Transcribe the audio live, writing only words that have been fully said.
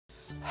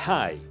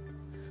Hi!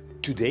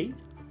 Today,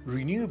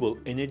 renewable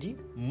energy,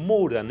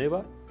 more than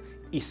ever,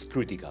 is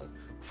critical.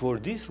 For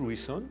this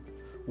reason,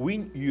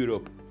 Wind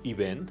Europe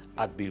event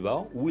at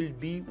Bilbao will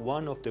be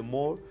one of the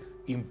more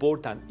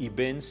important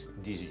events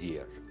this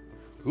year.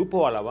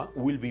 Grupo Álava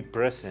will be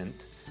present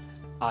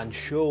and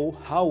show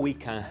how we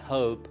can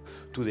help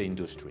to the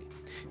industry.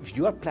 If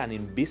you are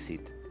planning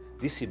visit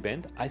this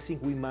event, I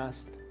think we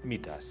must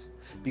meet us,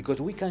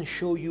 because we can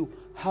show you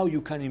how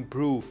you can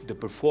improve the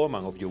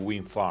performance of your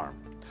wind farm.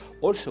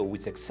 Also,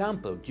 with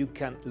example, you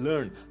can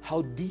learn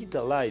how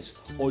digitalize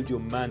all your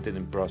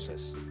maintenance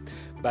process.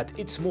 But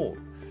it's more,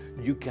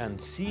 you can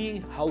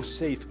see how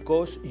save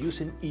costs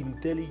using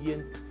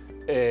intelligent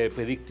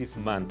predictive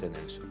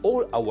maintenance.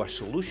 All our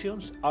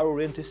solutions are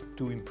oriented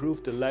to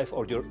improve the life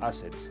of your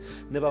assets.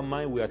 Never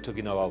mind we are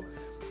talking about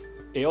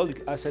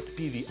aeolic assets,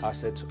 PV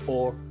assets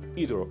or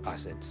hydro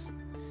assets.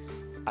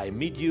 I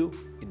meet you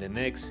in the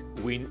next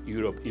Wind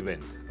Europe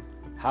event.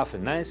 Have a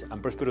nice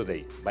and prosperous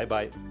day. Bye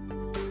bye.